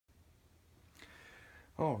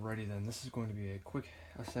Alrighty then, this is going to be a quick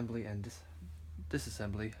assembly and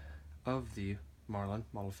disassembly of the Marlin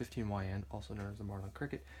Model 15YN, also known as the Marlin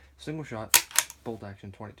Cricket, single shot, bolt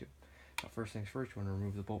action 22. Now first things first, you want to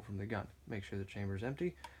remove the bolt from the gun. Make sure the chamber is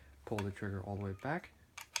empty, pull the trigger all the way back,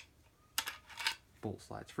 bolt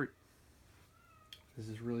slides free. This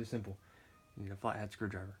is really simple. You need a flathead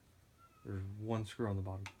screwdriver. There's one screw on the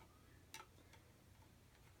bottom.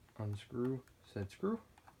 Unscrew said screw.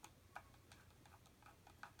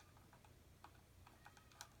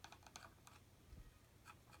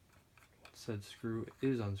 Said screw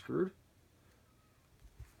is unscrewed.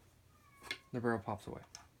 The barrel pops away.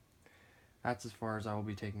 That's as far as I will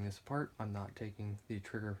be taking this apart. I'm not taking the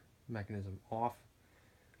trigger mechanism off.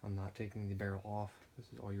 I'm not taking the barrel off. This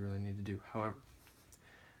is all you really need to do. However,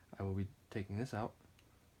 I will be taking this out,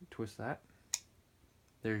 twist that.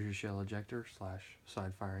 There's your shell ejector /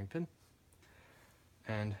 side firing pin.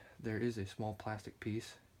 And there is a small plastic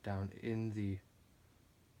piece down in the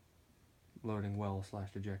loading well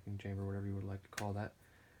 / ejecting chamber, whatever you would like to call that,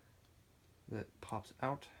 that pops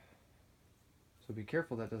out. So be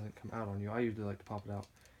careful that doesn't come out on you. I usually like to pop it out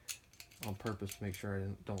on purpose to make sure I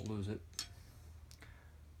don't lose it.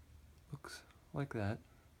 Looks like that.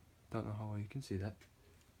 Don't know how well you can see that.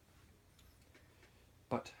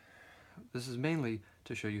 But this is mainly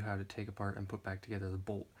to show you how to take apart and put back together the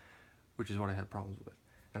bolt, which is what I had problems with.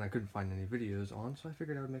 And I couldn't find any videos on, so I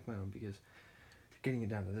figured I would make my own, because getting it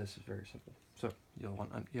down to this is very simple. So you'll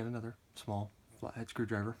want yet another small flathead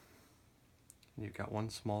screwdriver. And you've got one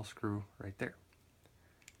small screw right there.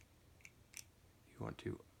 You want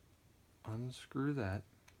to unscrew that.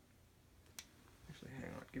 Actually,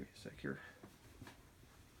 hang on, give me a sec here.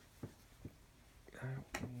 I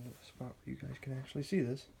don't know a spot where you guys can actually see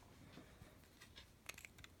this.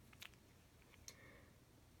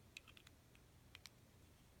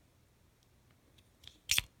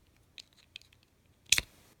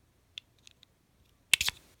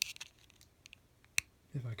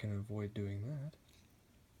 If I can avoid doing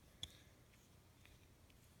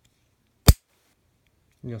that.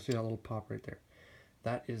 You'll see that little pop right there.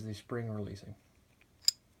 That is the spring releasing.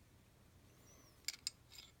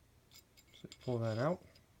 So pull that out.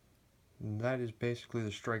 And that is basically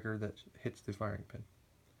the striker that hits the firing pin.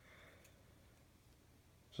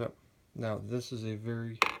 So now this is a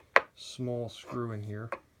very small screw in here.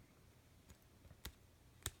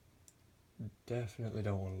 Definitely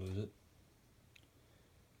don't want to lose it.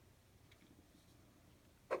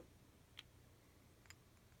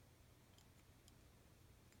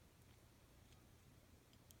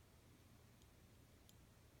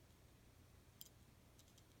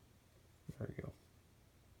 There we go.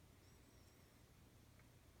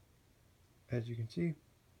 As you can see,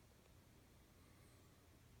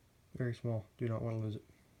 very small. Do not want to lose it.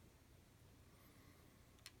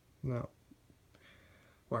 Now,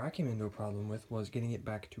 where I came into a problem with was getting it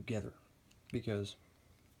back together, because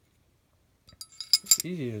it's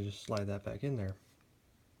easy to just slide that back in there.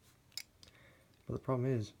 But the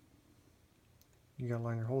problem is, you gotta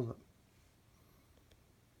line your holes up.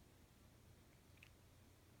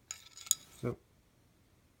 So,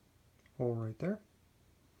 hole right there.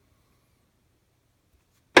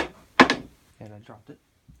 And I dropped it.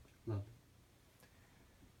 No.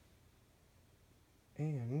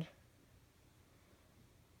 And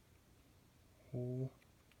hole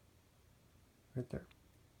right there.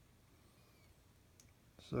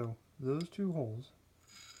 So those two holes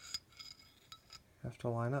have to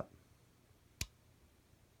line up.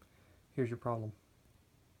 Here's your problem.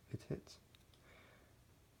 It hits.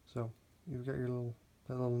 So you've got your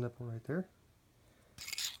that little nipple right there.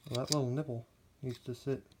 Well, that little nipple needs to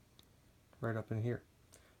sit right up in here.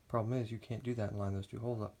 Problem is, you can't do that and line those two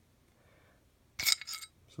holes up.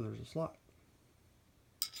 So there's a slot.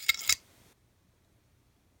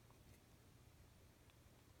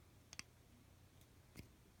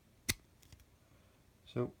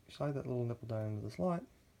 So slide that little nipple down into the slot.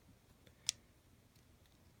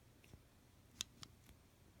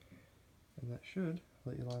 And that should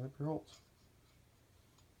let you line up your holes.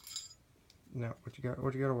 Now, what you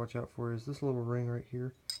gotta watch out for is this little ring right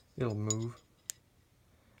here. It'll move.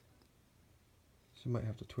 So you might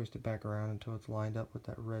have to twist it back around until it's lined up with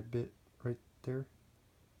that red bit right there.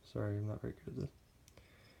 Sorry, I'm not very good at this.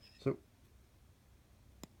 So,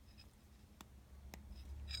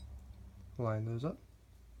 line those up.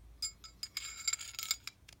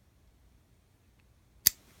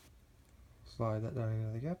 Slide that down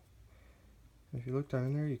into the gap. And if you look down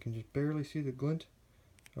in there, you can just barely see the glint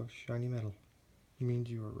of shiny metal. It means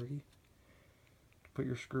you are ready to put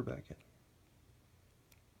your screw back in.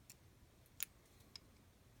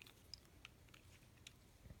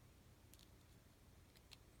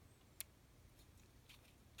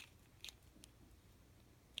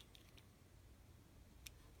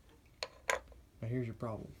 here's your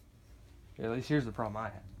problem. At least here's the problem I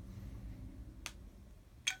had.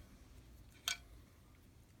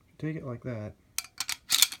 If you take it like that,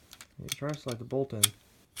 and you try to slide the bolt in,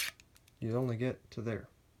 you only get to there.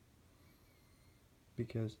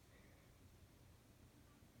 Because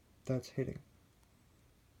that's hitting.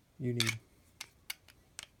 You need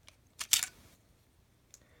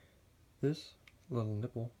this little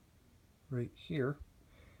nipple right here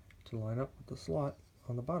to line up with the slot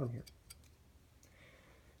on the bottom here.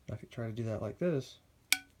 Now if you try to do that like this,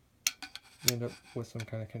 you end up with some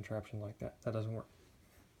kind of contraption like that. That doesn't work.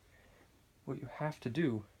 What you have to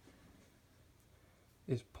do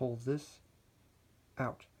is pull this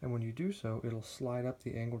out, and when you do so, it'll slide up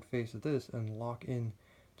the angled face of this and lock in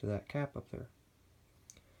to that cap up there.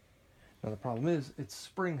 Now the problem is it's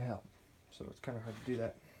spring held, so it's kind of hard to do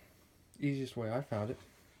that. Easiest way I found it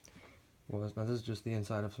was, now this is just the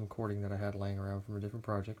inside of some cording that I had laying around from a different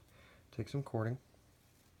project. Take some cording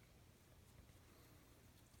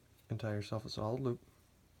and tie yourself a solid loop.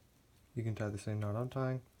 You can tie the same knot I'm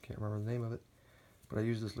tying, can't remember the name of it, but I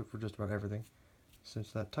use this loop for just about everything.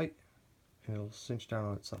 Cinch that tight and it'll cinch down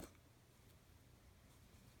on itself.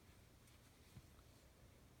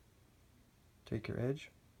 Take your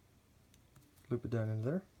edge, loop it down into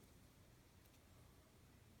there.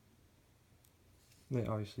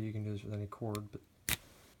 Now, obviously you can do this with any cord, but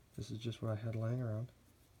this is just what I had laying around.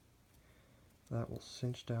 That will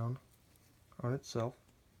cinch down on itself,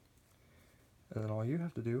 and then all you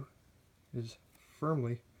have to do is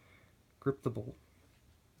firmly grip the bolt.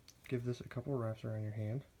 Give this a couple wraps around your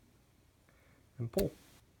hand and pull.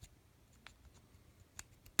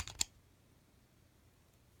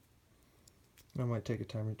 That might take a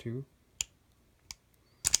time or two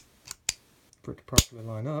for it to properly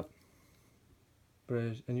line up,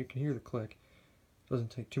 but and you can hear the click. It doesn't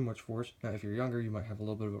take too much force. Now if you're younger, you might have a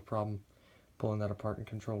little bit of a problem pulling that apart and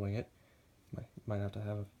controlling it. Might have to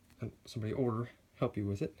have somebody older help you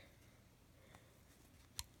with it.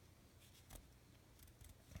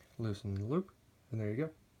 Loosen the loop, and there you go.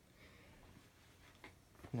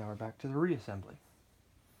 Now we're back to the reassembly.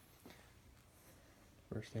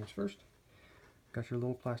 First things first, got your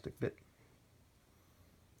little plastic bit.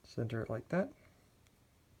 Center it like that.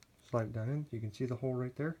 Slide it down in. You can see the hole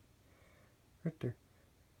right there. Right there.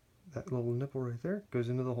 That little nipple right there goes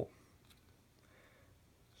into the hole.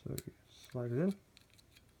 So you slide it in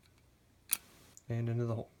and into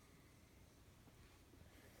the hole.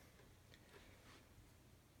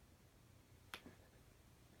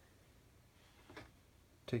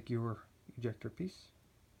 Take your ejector piece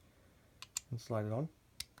and slide it on,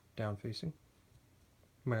 down facing.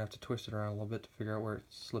 You might have to twist it around a little bit to figure out where it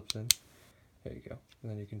slips in. There you go. And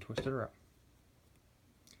then you can twist it around.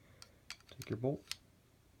 Take your bolt,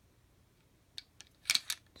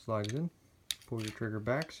 slide it in, pull your trigger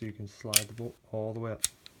back so you can slide the bolt all the way up.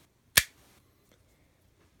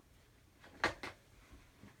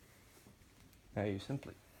 Now you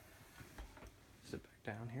simply sit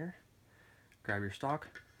back down here, grab your stock,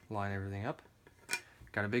 line everything up.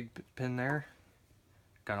 Got a big pin there,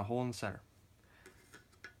 got a hole in the center.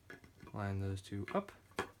 Line those two up,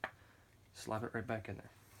 slap it right back in there.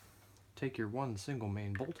 Take your one single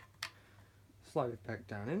main bolt, slide it back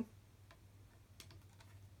down in.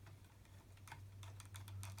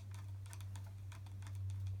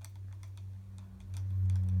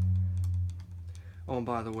 Oh, and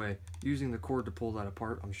by the way, using the cord to pull that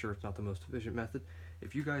apart, I'm sure it's not the most efficient method.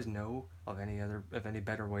 If you guys know of any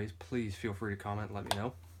better ways, please feel free to comment and let me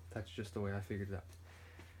know. That's just the way I figured it out.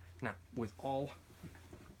 Now, with all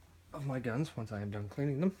of my guns, once I am done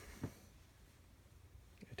cleaning them,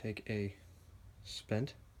 I take a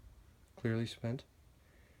clearly spent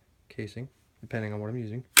casing, depending on what I'm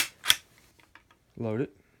using, load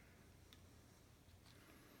it,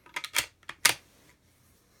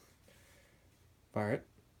 fire it,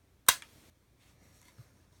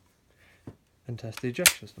 and test the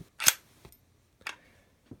eject system.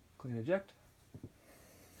 Clean eject,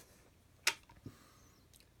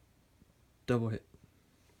 double hit.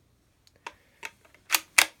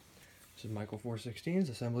 This is Michael 416's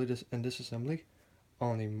assembly and disassembly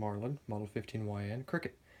on the Marlin Model 15YN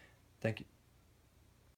Cricket. Thank you.